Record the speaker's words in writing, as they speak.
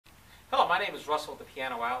my name is Russell at the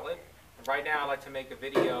Piano Outlet. And right now I'd like to make a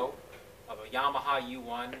video of a Yamaha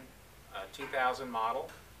U1 2000 model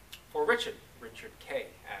for Richard K.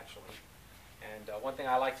 actually. And one thing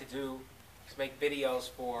I like to do is make videos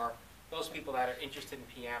for those people that are interested in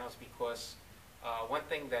pianos, because one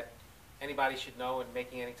thing that anybody should know in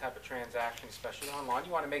making any type of transaction, especially online,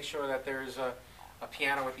 you want to make sure that there's a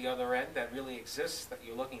piano at the other end that really exists, that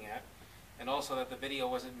you're looking at, and also that the video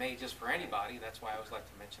wasn't made just for anybody. That's why I always like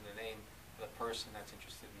to mention the name of the person that's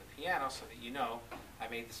interested in the piano, so that you know I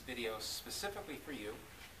made this video specifically for you,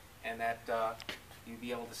 and that you'll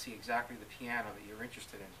be able to see exactly the piano that you're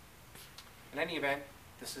interested in. In any event,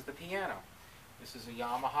 this is the piano. This is a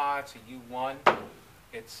Yamaha. It's a U1.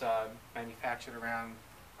 It's manufactured around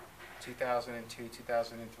 2002,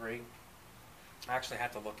 2003. I actually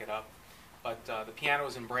had to look it up. But the piano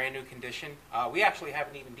is in brand new condition. We actually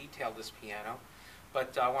haven't even detailed this piano,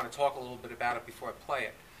 but I want to talk a little bit about it before I play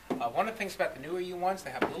it. One of the things about the newer U1s,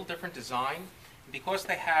 they have a little different design. And because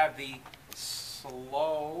they have the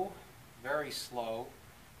slow, very slow,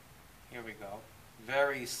 here we go,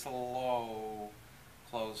 very slow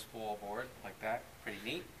closed fall board, like that, pretty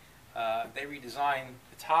neat. They redesigned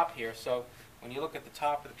the top here, so when you look at the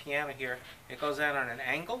top of the piano here, it goes out on an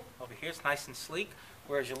angle. Over here it's nice and sleek.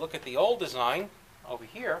 Whereas you look at the old design over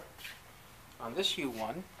here on this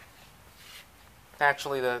U1,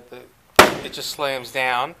 actually it just slams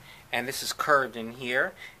down, and this is curved in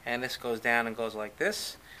here, and this goes down and goes like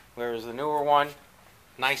this. Whereas the newer one,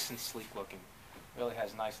 nice and sleek looking, really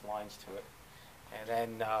has nice lines to it. And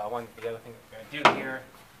then the other thing that we're going to do here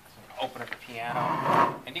is open up the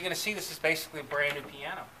piano, and you're going to see this is basically a brand new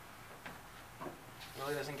piano. It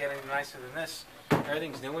really doesn't get any nicer than this.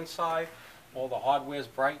 Everything's new inside. All the hardware's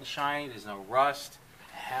bright and shiny. There's no rust.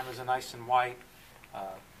 The hammers are nice and white.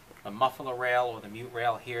 The muffler rail, or the mute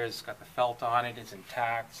rail here, has got the felt on it. It's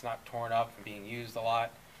intact. It's not torn up and being used a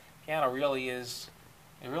lot. Piano really is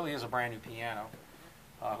a brand new piano.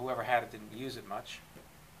 Whoever had it didn't use it much.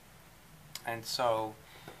 And so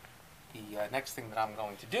the next thing that I'm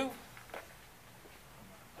going to do,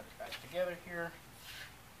 put it back together here,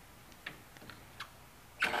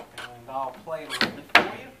 and I'll play it a little bit for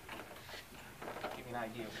you. Give you an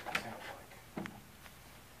idea of what it sounds like.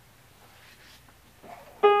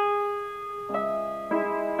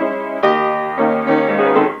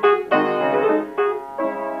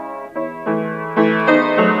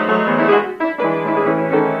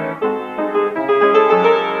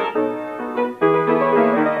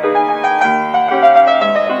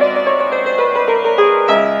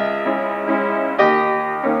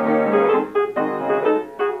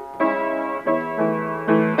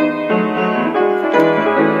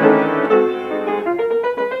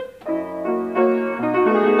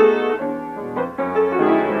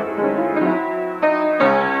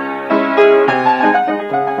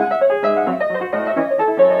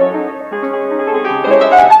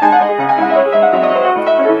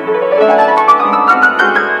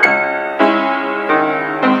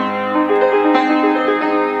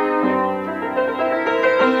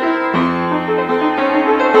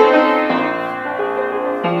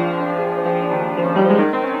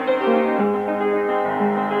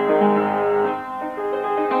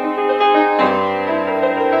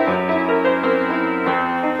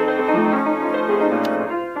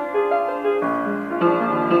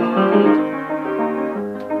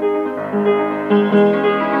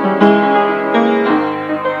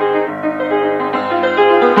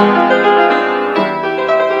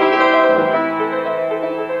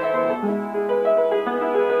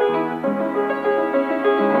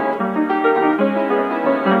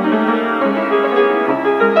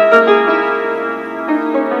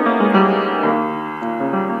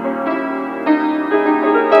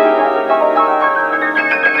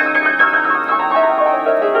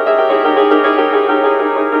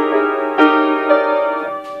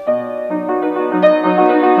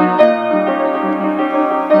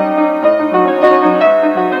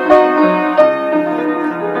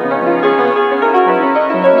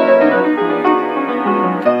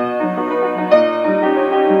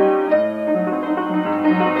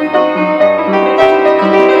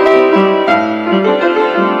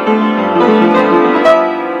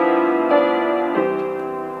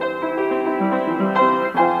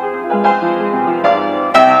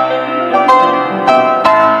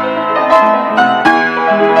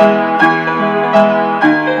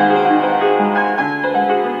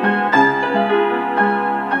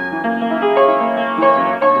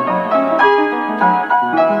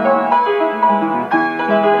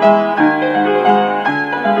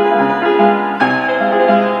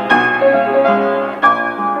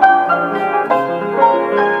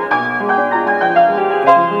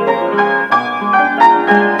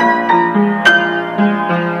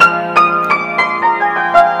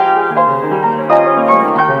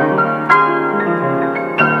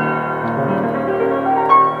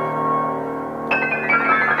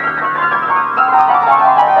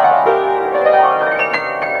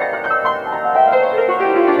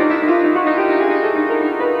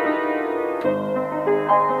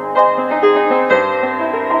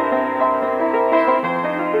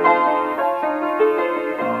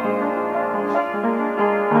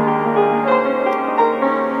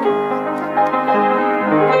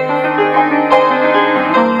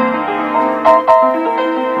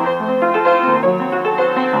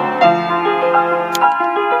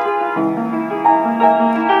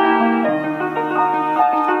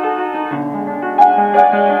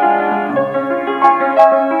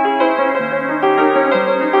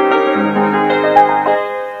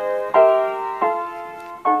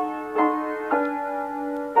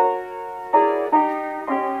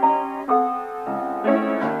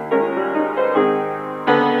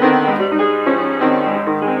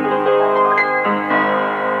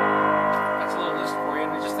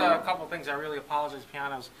 a couple of things. I really apologize. The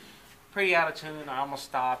piano's pretty out of tune. I almost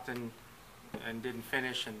stopped and didn't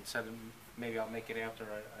finish, and said maybe I'll make it after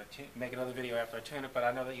make another video after I tune it. But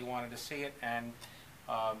I know that you wanted to see it, and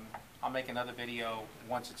I'll make another video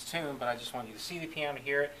once it's tuned. But I just want you to see the piano,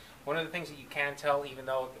 hear it. One of the things that you can tell, even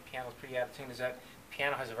though the piano's pretty out of tune, is that the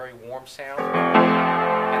piano has a very warm sound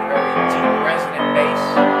and a very deep resonant bass.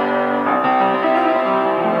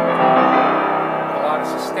 A lot of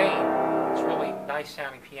sustain. It's really nice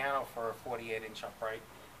sounding piano for a 48-inch upright.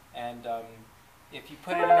 And if you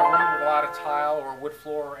put it in a room with a lot of tile or wood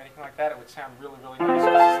floor or anything like that, it would sound really, really nice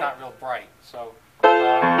because it's not real bright. So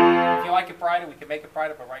if you like it brighter, we can make it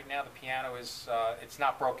brighter, but right now the piano is, it's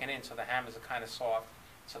not broken in, so the hammers are kind of soft.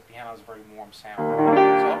 So the piano has a very warm sound. So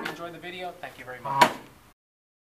I hope you enjoyed the video. Thank you very much.